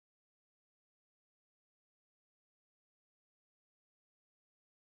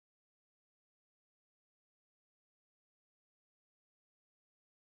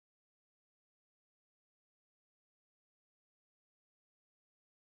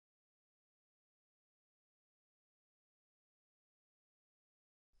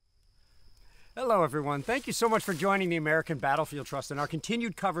Hello, everyone. Thank you so much for joining the American Battlefield Trust in our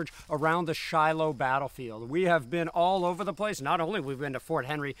continued coverage around the Shiloh battlefield. We have been all over the place. Not only we've been to Fort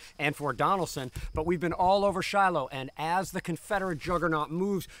Henry and Fort Donelson, but we've been all over Shiloh. And as the Confederate juggernaut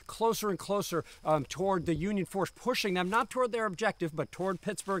moves closer and closer toward the Union force, pushing them not toward their objective, but toward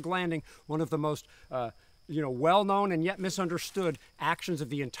Pittsburgh Landing, one of the most well-known and yet misunderstood actions of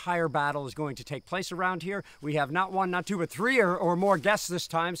the entire battle is going to take place around here. We have not one, not two, but three or more guests this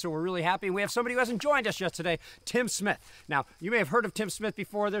time, so we're really happy. And we have somebody who hasn't joined us yet today, Tim Smith. Now, you may have heard of Tim Smith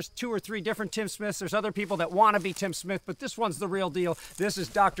before. There's 2 or 3 different Tim Smiths. There's other people that want to be Tim Smith, but this one's the real deal. This is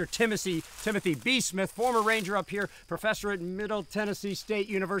Dr. Timothy B. Smith, former ranger up here, professor at Middle Tennessee State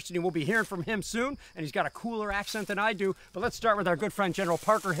University. We'll be hearing from him soon, and he's got a cooler accent than I do. But let's start with our good friend, General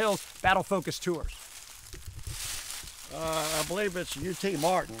Parker Hill's Battle Focus Tours. I believe it's UT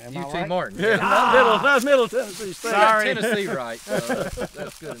Martin. Am I UT right? Martin. Yeah, not Middle Tennessee State. Sorry. Tennessee, right?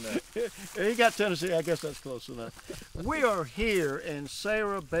 That's good enough. He got Tennessee. I guess that's close enough. We are here in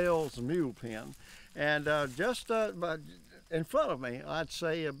Sarah Bell's mule pen, and just in front of me, I'd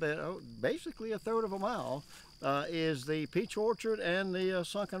say basically a third of a mile, is the peach orchard and the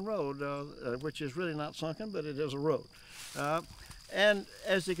sunken road, which is really not sunken, but it is a road. And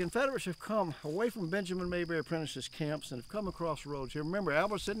as the Confederates have come away from Benjamin Mayberry Apprentice's camps and have come across roads here, remember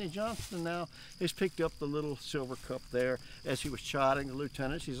Sidney Johnston now has picked up the little silver cup there as he was chiding the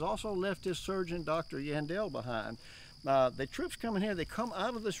lieutenants. He's also left his surgeon, Dr. Yandell, behind. The troops coming here, they come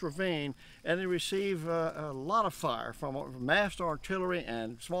out of this ravine and they receive a lot of fire from massed artillery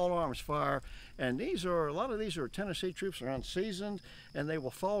and small arms fire. And a lot of these are Tennessee troops, are unseasoned, and they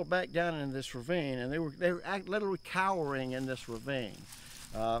will fall back down in this ravine. And they were literally cowering in this ravine.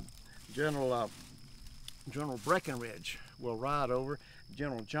 General Breckinridge will ride over.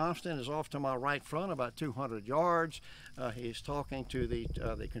 General Johnston is off to my right front, about 200 yards. He's talking to the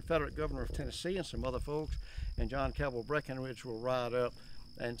Confederate governor of Tennessee and some other folks. And John Cabell Breckinridge will ride up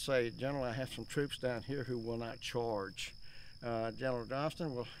and say, "General, I have some troops down here who will not charge." General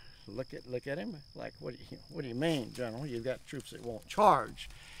Johnston will look at him like, what do you mean, General? You've got troops that won't charge.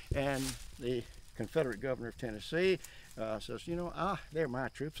 And the Confederate governor of Tennessee says, they're my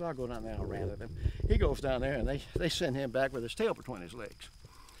troops. I'll go down there and rally them. He goes down there and they send him back with his tail between his legs.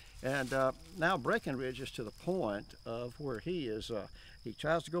 And now Breckinridge is to the point of where he is, he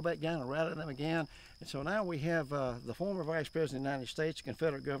tries to go back down and rally them again. And so now we have the former Vice President of the United States,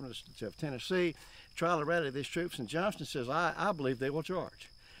 Confederate governor of Tennessee, try to rally these troops. And Johnston says, I believe they will charge.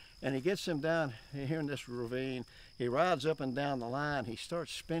 And he gets them down here in this ravine. He rides up and down the line. He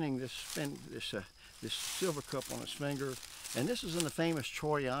starts spinning this silver cup on his finger. And this is in the famous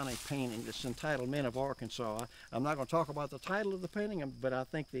Troiani painting that's entitled Men of Arkansas. I'm not going to talk about the title of the painting, but I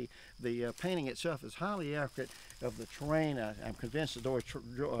think the painting itself is highly accurate of the terrain. I'm convinced that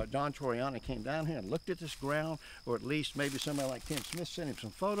Don Troiani came down here and looked at this ground, or at least maybe somebody like Tim Smith sent him some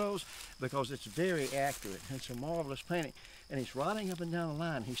photos, because it's very accurate. It's a marvelous painting. And he's riding up and down the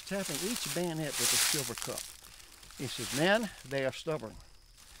line. He's tapping each bayonet with a silver cup. He says, "Men, they are stubborn.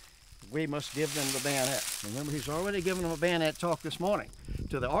 We must give them the bayonet." Remember, he's already given them a bayonet talk this morning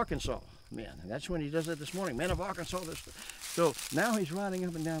to the Arkansas men. And that's when he does it this morning. Men of Arkansas. So now he's riding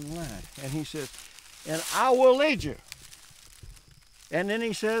up and down the line. And he says, "And I will lead you." And then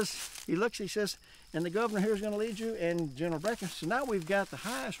he says, he says, "And the governor here is going to lead you." And General Breckinridge says, "Now we've got the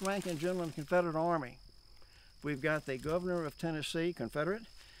highest ranking general in the Confederate Army. We've got the governor of Tennessee, Confederate,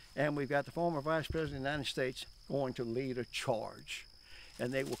 and we've got the former Vice President of the United States going to lead a charge.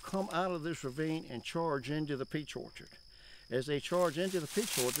 And they will come out of this ravine and charge into the peach orchard. As they charge into the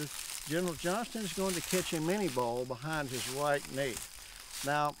peach orchard, General Johnston is going to catch a mini ball behind his right knee.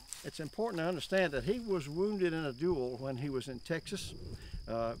 Now, it's important to understand that he was wounded in a duel when he was in Texas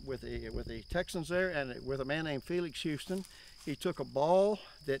with the Texans there, and with a man named Felix Houston. He took a ball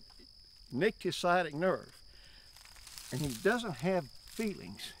that nicked his sciatic nerve. And he doesn't have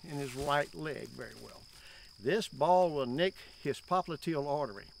feelings in his right leg very well. This ball will nick his popliteal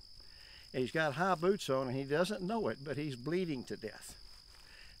artery. And he's got high boots on and he doesn't know it, but he's bleeding to death.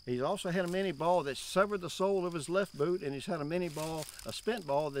 He's also had a mini ball that severed the sole of his left boot, and he's had a spent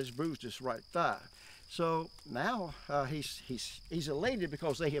ball that's bruised his right thigh. So now he's elated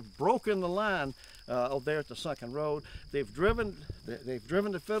because they have broken the line over there at the sunken road. They've driven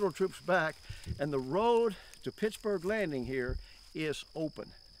the Federal troops back, and the road to Pittsburgh Landing here is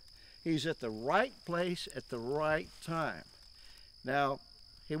open. He's at the right place at the right time. Now,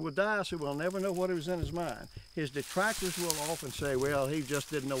 he will die, so we'll never know what was in his mind. His detractors will often say, well, he just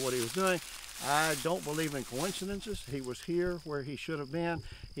didn't know what he was doing. I don't believe in coincidences. He was here where he should have been.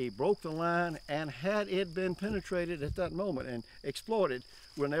 He broke the line, and had it been penetrated at that moment and exploited,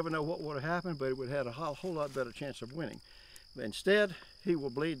 we'll never know what would have happened, but it would have had a whole lot better chance of winning. But instead, he will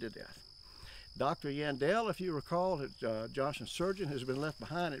bleed to death. Dr. Yandell, if you recall, Johnston's surgeon, has been left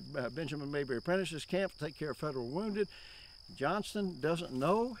behind at Benjamin Mayberry Apprentice's camp to take care of federal wounded. Johnston doesn't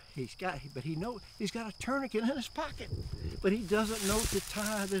know he's got a tourniquet in his pocket, but he doesn't know to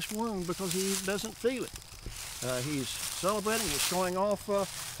tie this wound because he doesn't feel it. He's celebrating, he's showing off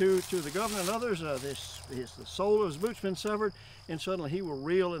to the governor and others. The sole of his boot's been severed, and suddenly he will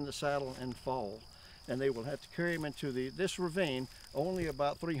reel in the saddle and fall. And they will have to carry him into this ravine, only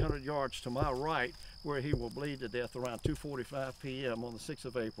about 300 yards to my right, where he will bleed to death around 2:45 p.m. on the 6th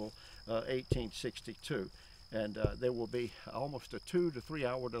of April, 1862. And there will be almost a 2 to 3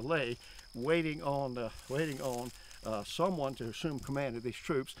 hour delay waiting on someone to assume command of these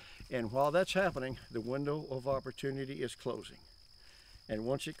troops. And while that's happening, the window of opportunity is closing. And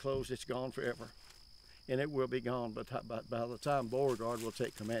once it closes, it's gone forever. And it will be gone by the time Beauregard will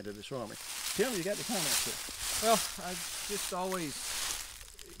take command of this army. Tim, you got the comments here? Well, I just always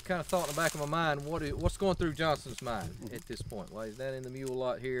kind of thought in the back of my mind, what's going through Johnston's mind at this point? Well, he's down in the mule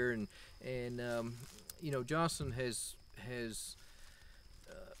lot here, and you know, Johnston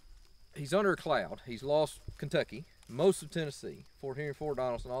he's under a cloud. He's lost Kentucky, most of Tennessee, Fort Henry, Fort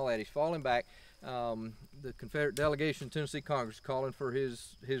Donelson, all that. He's falling back. The Confederate delegation in Tennessee Congress calling for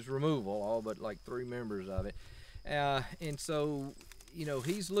his removal, all but like 3 members of it. And so, you know,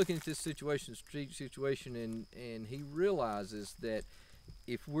 he's looking at this situation, strategic situation, and he realizes that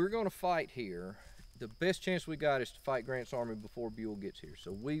if we're going to fight here, the best chance we got is to fight Grant's army before Buell gets here.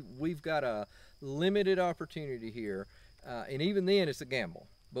 So we've got a limited opportunity here, and even then it's a gamble.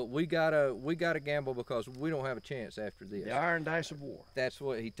 But we gotta gamble because we don't have a chance after this. The iron dice of war. That's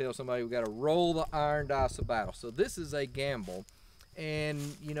what he tells somebody. We got to roll the iron dice of battle. So this is a gamble, and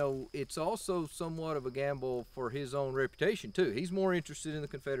you know it's also somewhat of a gamble for his own reputation too. He's more interested in the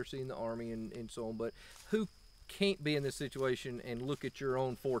Confederacy and the army and so on. But who can't be in this situation and look at your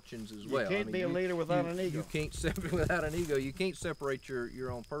own fortunes as well? You can't be a leader without an ego. You can't separate without an ego. You can't separate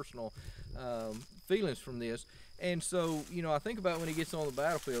your own personal feelings from this. And so, you know, I think about when he gets on the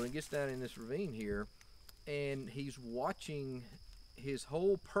battlefield and gets down in this ravine here, and he's watching. His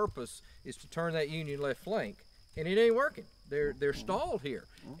whole purpose is to turn that Union left flank, and it ain't working. They're stalled here,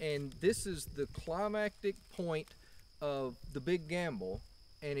 and this is the climactic point of the big gamble,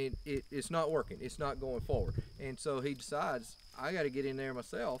 and it's not working. It's not going forward, and so he decides, I got to get in there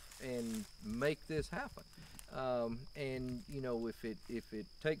myself and make this happen. And you know, if it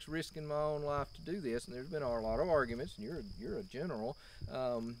takes risking my own life to do this, and there's been a lot of arguments, and you're a general,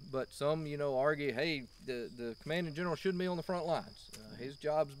 but some, you know, argue, hey, the commanding general shouldn't be on the front lines. His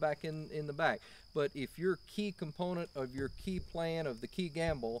job's back in the back. But if your key component of your key plan of the key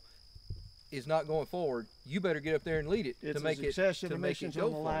gamble is not going forward, you better get up there and lead it to make it go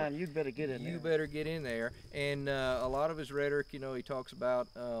on the line. You'd better get in there. You better get in there. And a lot of his rhetoric, you know, he talks about.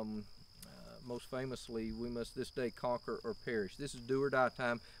 Most famously, we must this day conquer or perish. This is do or die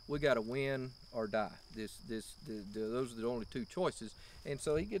time. We got to win or die. Those are the only 2 choices. And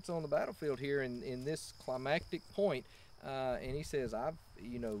so he gets on the battlefield here in this climactic point, and he says,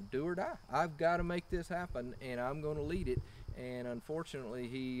 you know, do or die. I've got to make this happen, and I'm going to lead it. And unfortunately,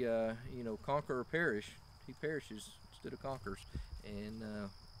 he, you know, conquer or perish. He perishes instead of conquers. And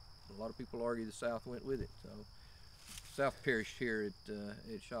a lot of people argue the South went with it. So. South perished here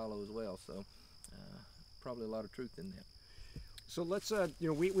at Shiloh as well, so probably a lot of truth in that. So let's, you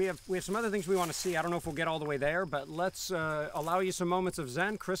know, we have some other things we want to see. I don't know if we'll get all the way there, but let's allow you some moments of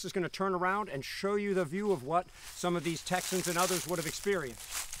zen. Chris is going to turn around and show you the view of what some of these Texans and others would have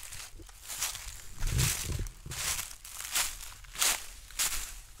experienced.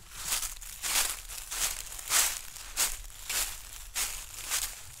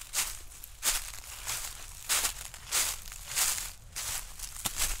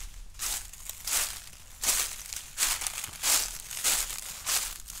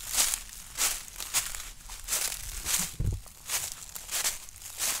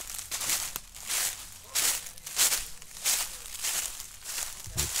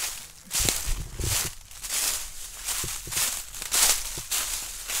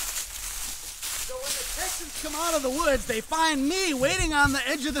 Texans come out of the woods, they find me waiting on the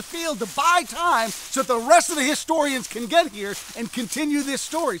edge of the field to buy time so that the rest of the historians can get here and continue this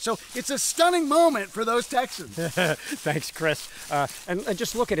story. So it's a stunning moment for those Texans. Thanks, Chris. And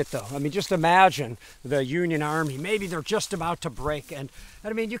just look at it, though. I mean, just imagine the Union Army. Maybe they're just about to break. And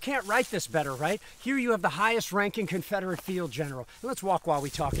I mean, you can't write this better, right? Here you have the highest-ranking Confederate field general. And let's walk while we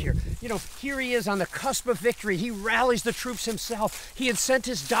talk here. You know, here he is on the cusp of victory. He rallies the troops himself. He had sent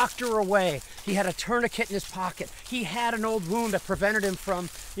his doctor away. He had a tourniquet in his pocket. He had an old wound that prevented him from,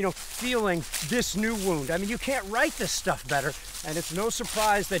 you know, feeling this new wound. I mean, you can't write this stuff better. And it's no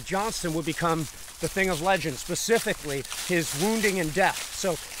surprise that Johnston would become the thing of legend, specifically his wounding and death.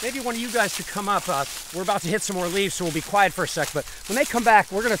 So maybe one of you guys could come up. We're about to hit some more leaves, so we'll be quiet for a sec. But when they come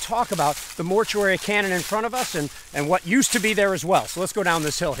back, we're going to talk about the mortuary cannon in front of us and what used to be there as well. So let's go down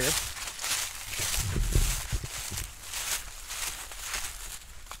this hill here.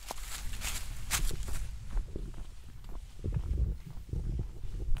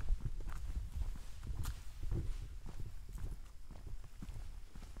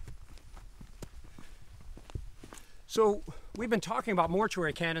 So we've been talking about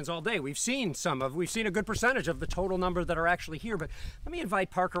mortuary cannons all day. We've seen a good percentage of the total number that are actually here. But let me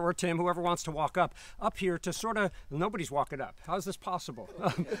invite Parker or Tim, whoever wants to walk up here to sort of, nobody's walking up. How is this possible?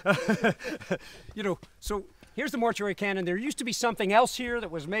 You know, so here's the mortuary cannon. There used to be something else here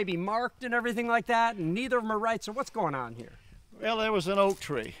that was maybe marked and everything like that, and neither of them are right. So what's going on here? Well, there was an oak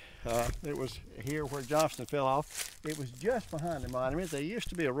tree. It was here where Johnston fell off. It was just behind the monument. There used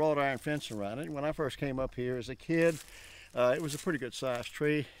to be a wrought iron fence around it. When I first came up here as a kid, it was a pretty good sized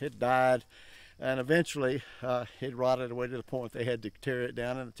tree. It died, and eventually it rotted away to the point they had to tear it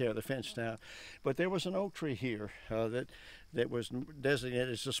down and tear the fence down. But there was an oak tree here that was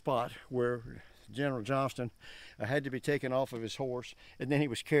designated as the spot where General Johnston had to be taken off of his horse, and then he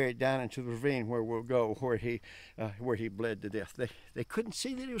was carried down into the ravine where we'll go, where he bled to death. They couldn't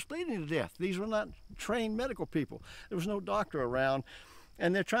see that he was bleeding to death. These were not trained medical people. There was no doctor around,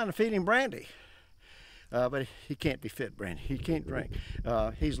 and they're trying to feed him brandy. But he can't be fed brandy. He can't drink.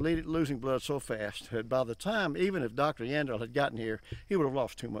 He's losing blood so fast that by the time, even if Dr. Yandell had gotten here, he would have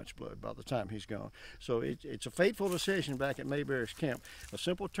lost too much blood by the time he's gone. So it's a fateful decision back at Mayberry's camp. A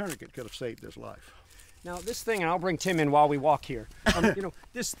simple tourniquet could have saved his life. Now this thing, and I'll bring Tim in while we walk here. You know,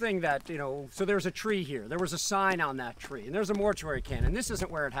 this thing that, you know, so there's a tree here. There was a sign on that tree, and there's a mortuary cannon. This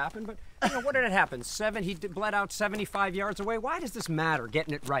isn't where it happened, but you know, what did it happen? He bled out 75 yards away. Why does this matter,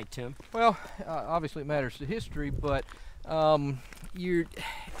 getting it right, Tim? Well, obviously it matters to history, but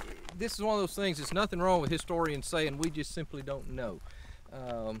this is one of those things. There's nothing wrong with historians saying we just simply don't know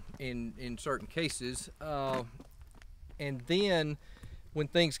in certain cases. And then when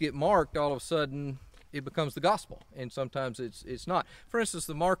things get marked, all of a sudden it becomes the gospel, and sometimes it's not. For instance,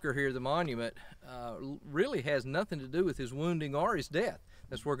 the marker here, the monument, really has nothing to do with his wounding or his death.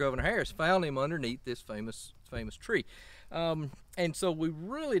 That's where Governor Harris found him underneath this famous tree. And so we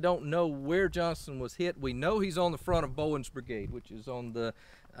really don't know where Johnston was hit. We know he's on the front of Bowen's brigade, which is on the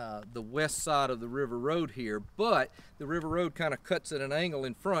west side of the River Road here, but the River Road kind of cuts at an angle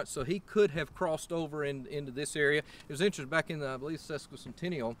in front, so he could have crossed over into this area. It was interesting, back in the, I believe,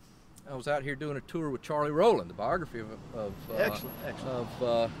 sesquicentennial, I was out here doing a tour with Charlie Rowland, the biography of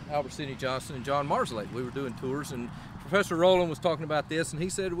Albert Sidney Johnston and John Marsalek. We were doing tours, and Professor Rowland was talking about this, and he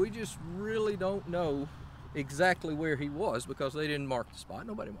said, we just really don't know exactly where he was because they didn't mark the spot.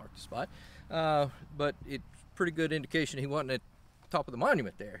 Nobody marked the spot. But it's pretty good indication he wasn't at the top of the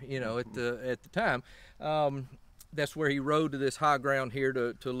monument there, you know, at the time. That's where he rode to this high ground here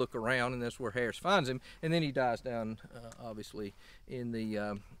to look around, and that's where Harris finds him. And then he dies down, obviously, in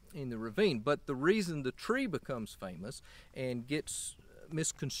the ravine. But the reason the tree becomes famous and gets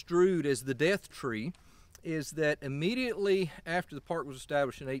misconstrued as the death tree is that immediately after the park was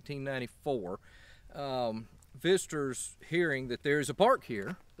established in 1894, visitors hearing that there's a park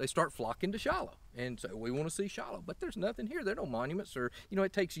here, they start flocking to Shiloh and say, we want to see Shiloh, but there's nothing here. There are no monuments, or, you know,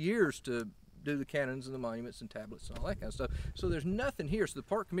 it takes years to do the cannons and the monuments and tablets and all that kind of stuff. So there's nothing here. So the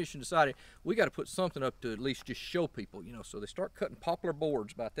Park Commission decided we got to put something up to at least just show people, you know. So they start cutting poplar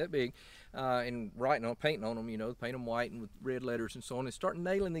boards about that big and painting on them, you know, paint them white and with red letters and so on, and start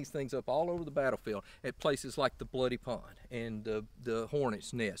nailing these things up all over the battlefield at places like the Bloody Pond and the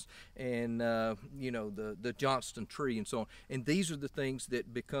Hornet's Nest and, you know, the Johnston tree and so on. And these are the things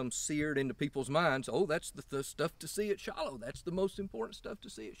that become seared into people's minds. Oh, that's the stuff to see at Shiloh. That's the most important stuff to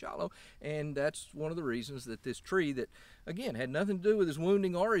see at Shiloh. And that's one of the reasons that this tree that, again, had nothing to do with his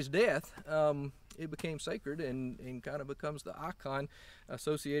wounding or his death, it became sacred and kind of becomes the icon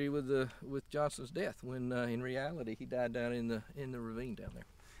associated with Johnston's death, when in reality he died down in the ravine down there.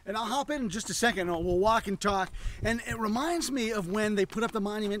 And I'll hop in just a second and we'll walk and talk. And it reminds me of when they put up the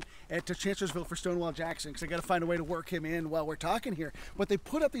monument at Chancellorsville for Stonewall Jackson, because I got to find a way to work him in while we're talking here. But they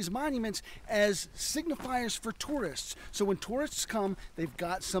put up these monuments as signifiers for tourists. So when tourists come, they've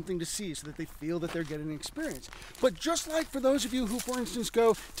got something to see so that they feel that they're getting an experience. But just like for those of you who, for instance,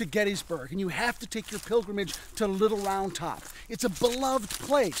 go to Gettysburg and you have to take your pilgrimage to Little Round Top, it's a beloved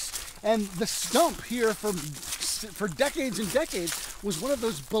place. And the stump here for decades and decades was one of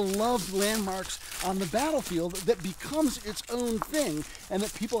those beloved landmarks on the battlefield that becomes its own thing and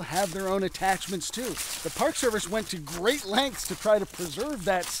that people have their own attachments to. The Park Service went to great lengths to try to preserve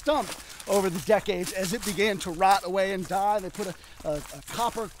that stump over the decades as it began to rot away and die. They put a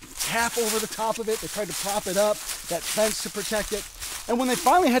copper cap over the top of it. They tried to prop it up, that fence to protect it. And when they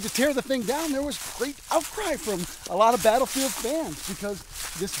finally had to tear the thing down, there was great outcry from a lot of battlefield fans because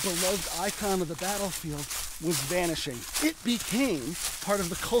this beloved icon of the battlefield was vanishing. It became part of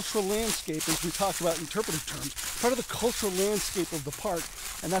the cultural landscape, as we talked about in interpretive terms, part of the cultural landscape of the park,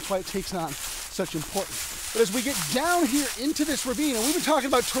 and that's why it takes on such importance. But as we get down here into this ravine, and we've been talking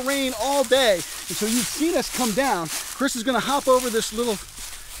about terrain all day, and so you've seen us come down, Chris is going to hop over this little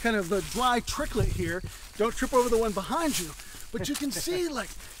kind of dry tricklet here. Don't trip over the one behind you. But you can see, like,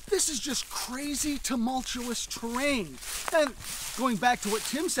 this is just crazy, tumultuous terrain. And going back to what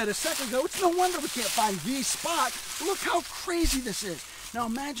Tim said a second ago, it's no wonder we can't find the spot. Look how crazy this is. Now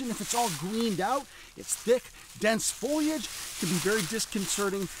imagine if it's all greened out, it's thick, dense foliage, it can be very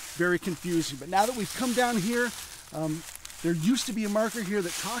disconcerting, very confusing. But now that we've come down here, there used to be a marker here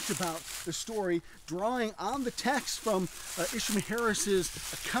that talked about the story, drawing on the text from Isham Harris's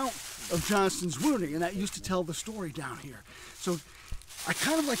account of Johnston's wounding, and that used to tell the story down here. So I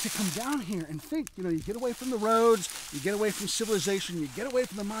kind of like to come down here and think, you know, you get away from the roads, you get away from civilization, you get away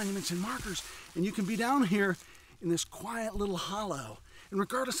from the monuments and markers, and you can be down here in this quiet little hollow. And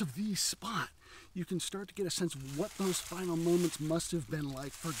regardless of the spot, you can start to get a sense of what those final moments must have been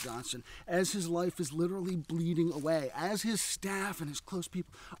like for Johnston as his life is literally bleeding away, as his staff and his close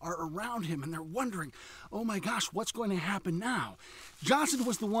people are around him and they're wondering, oh my gosh, what's going to happen now? Johnston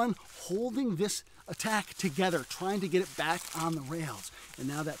was the one holding this attack together, trying to get it back on the rails. And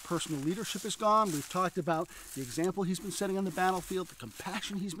now that personal leadership is gone. We've talked about the example he's been setting on the battlefield, the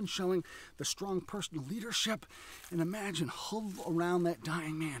compassion he's been showing, the strong personal leadership. And imagine huddled around that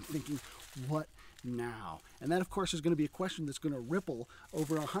dying man thinking, what now? And that, of course, is going to be a question that's going to ripple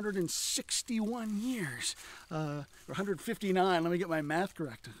over 161 years, or 159, let me get my math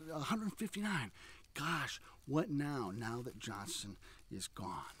correct, 159. Gosh, what now that Johnston is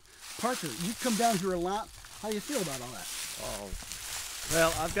gone? Parker, you've come down here a lot. How do you feel about all that? Oh,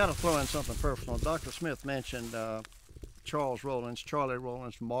 well, I've got to throw in something personal. Dr. Smith mentioned Charlie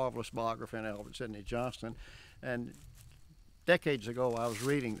Rowland's marvelous biography on Albert Sidney Johnston, and decades ago I was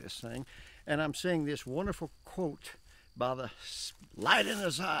reading this thing, and I'm seeing this wonderful quote by the light in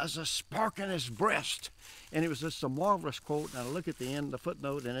his eyes, a spark in his breast, and it was just a marvelous quote. And I look at the end, the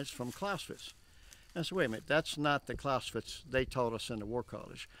footnote, and it's from Clausewitz. I said, wait a minute, that's not the Clausewitz they taught us in the War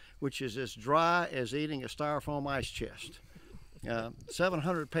College, which is as dry as eating a styrofoam ice chest.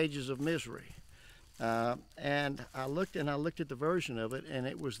 700 pages of misery. And I looked at the version of it, and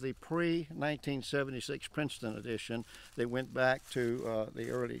it was the pre-1976 Princeton edition that went back to the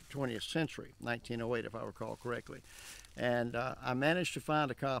early 20th century, 1908 if I recall correctly. And I managed to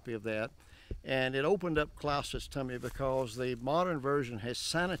find a copy of that, and it opened up Clausewitz to me because the modern version has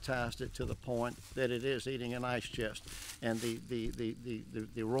sanitized it to the point that it is eating an ice chest, and the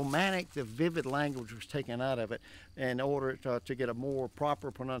romantic, the vivid language was taken out of it in order to get a more proper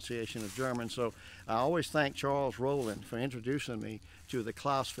pronunciation of German. So I always thank Charles Rowland for introducing me to the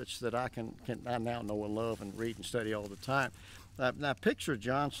Clausewitz that I now know and love and read and study all the time. Now picture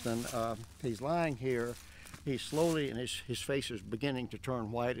Johnston. He's lying here. He's slowly, and his face is beginning to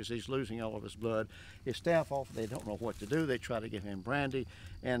turn white as he's losing all of his blood. His staff, they don't know what to do. They try to give him brandy,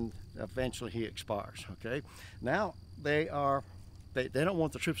 and eventually he expires, okay? Now, they don't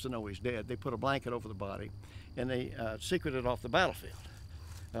want the troops to know he's dead. They put a blanket over the body, and they secret it off the battlefield.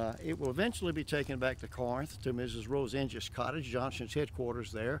 It will eventually be taken back to Corinth to Mrs. Rose Inge's cottage, Johnston's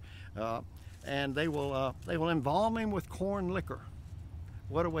headquarters there, and they will embalm him with corn liquor.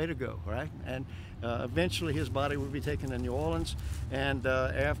 What a way to go, right? And eventually his body will be taken to New Orleans, and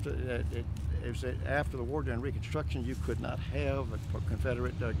after the war, during Reconstruction, you could not have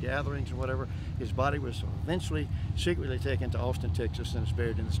Confederate gatherings or whatever. His body was eventually secretly taken to Austin, Texas, and is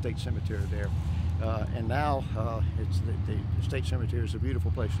buried in the state cemetery there. And now the state cemetery is a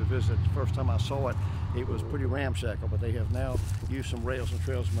beautiful place to visit. The first time I saw it, it was pretty ramshackle, but they have now used some rails and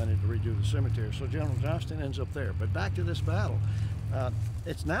trails money to redo the cemetery. So General Johnston ends up there. But back to this battle.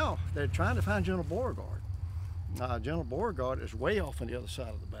 It's now they're trying to find General Beauregard. General Beauregard is way off on the other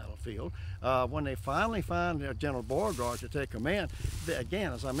side of the battlefield. When they finally find General Beauregard to take command,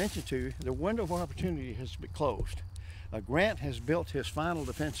 again, as I mentioned to you, the window of opportunity has been closed. Grant has built his final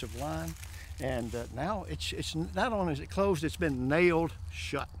defensive line, and now it's not only is it closed, it's been nailed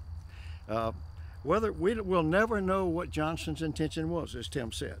shut. We'll never know what Johnston's intention was, as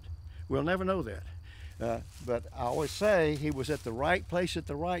Tim said. We'll never know that. But I always say he was at the right place at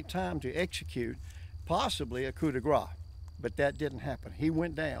the right time to execute possibly a coup de grace, but that didn't happen. He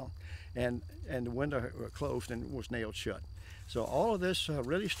went down, and the window closed and was nailed shut. So all of this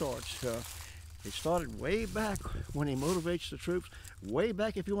really starts. It started way back when he motivates the troops. Way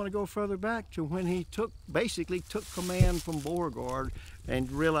back, if you want to go further back, to when he basically took command from Beauregard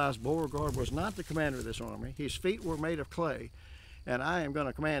and realized Beauregard was not the commander of this army. His feet were made of clay, and I am going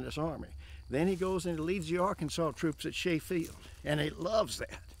to command this army. Then he goes and leads the Arkansas troops at Shea Field, and he loves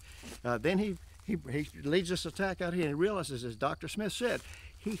that. Then he leads this attack out here, and he realizes, as Dr. Smith said,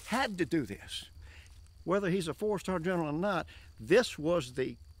 he had to do this. Whether he's a four-star general or not, this was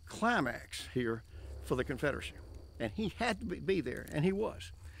the climax here for the Confederacy, and he had to be there, and he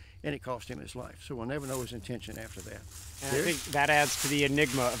was, and it cost him his life. So we'll never know his intention after that. And I think that adds to the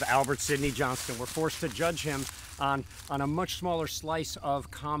enigma of Albert Sidney Johnston. We're forced to judge him on a much smaller slice of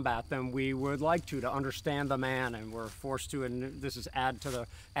combat than we would like to understand the man, and we're forced to, and this is added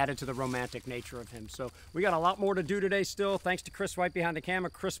to the romantic nature of him. So we got a lot more to do today still. Thanks to Chris right behind the camera,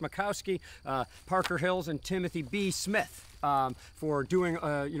 Chris Mackowski, Parker Hills, and Timothy B. Smith. For doing,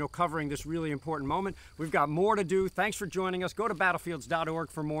 covering this really important moment. We've got more to do. Thanks for joining us. Go to battlefields.org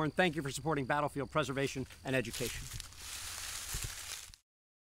for more, and thank you for supporting battlefield preservation and education.